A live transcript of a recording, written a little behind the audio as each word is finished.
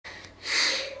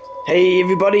Hey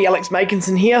everybody, Alex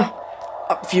Makinson here.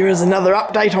 Up here is another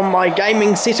update on my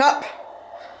gaming setup.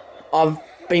 I've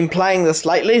been playing this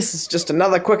lately. This is just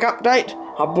another quick update.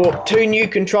 I bought two new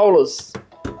controllers.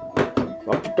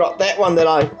 I've got that one that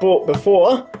I bought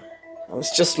before. I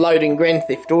was just loading Grand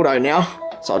Theft Auto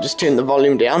now, so I'll just turn the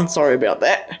volume down. Sorry about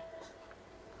that.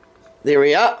 There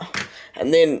we are.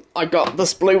 And then I got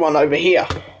this blue one over here.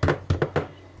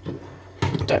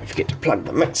 Don't forget to plug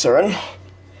the mixer in.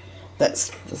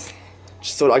 Just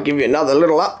thought I'd give you another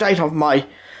little update of my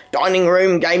dining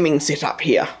room gaming setup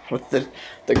here with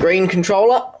the green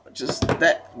controller, which is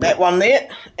that one there,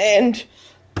 and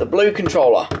the blue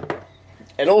controller.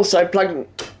 And also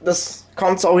this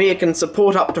console here can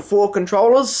support up to 4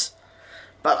 controllers,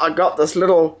 but I got this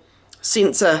little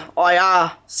sensor,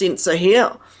 IR sensor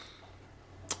here,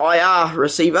 IR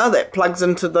receiver that plugs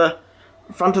into the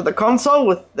front of the console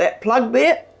with that plug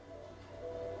there.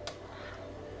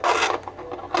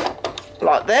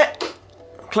 Like that,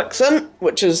 clicks in,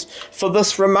 which is for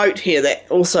this remote here that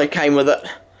also came with it.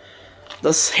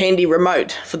 This handy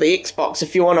remote for the Xbox.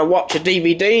 If you want to watch a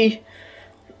DVD,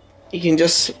 you can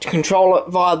just control it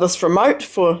via this remote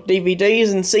for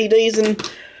DVDs and CDs and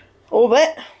all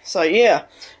that. So yeah,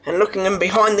 and looking in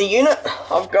behind the unit,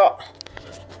 I've got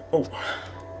an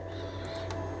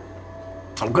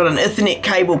Ethernet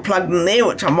cable plugged in there,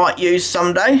 which I might use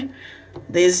someday.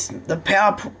 There's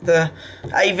the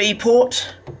AV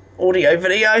port, audio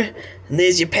video, and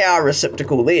there's your power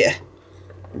receptacle there.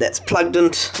 That's plugged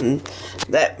in, and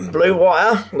that blue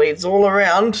wire leads all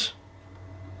around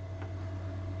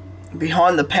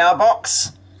behind the power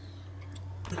box,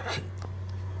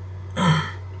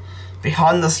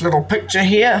 behind this little picture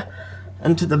here,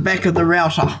 into the back of the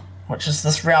router, which is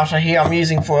this router here I'm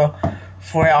using for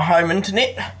our home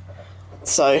internet.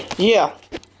 So yeah.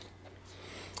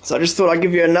 So I just thought I'd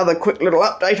give you another quick little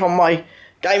update on my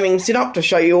gaming setup to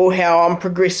show you all how I'm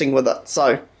progressing with it.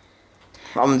 So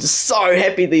I'm just so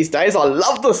happy these days. I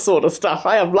love this sort of stuff.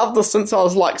 I've loved this since I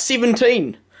was like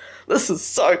 17. This is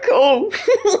so cool.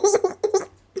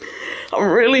 I'm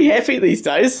really happy these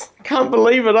days. Can't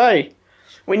believe it, eh?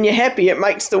 When you're happy, it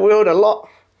makes the world a lot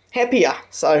happier.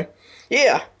 So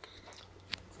yeah.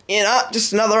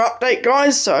 Just another update,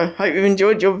 guys. So hope you've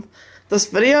enjoyed this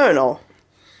video, and I'll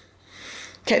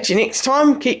catch you next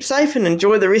time. Keep safe and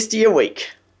enjoy the rest of your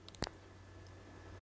week.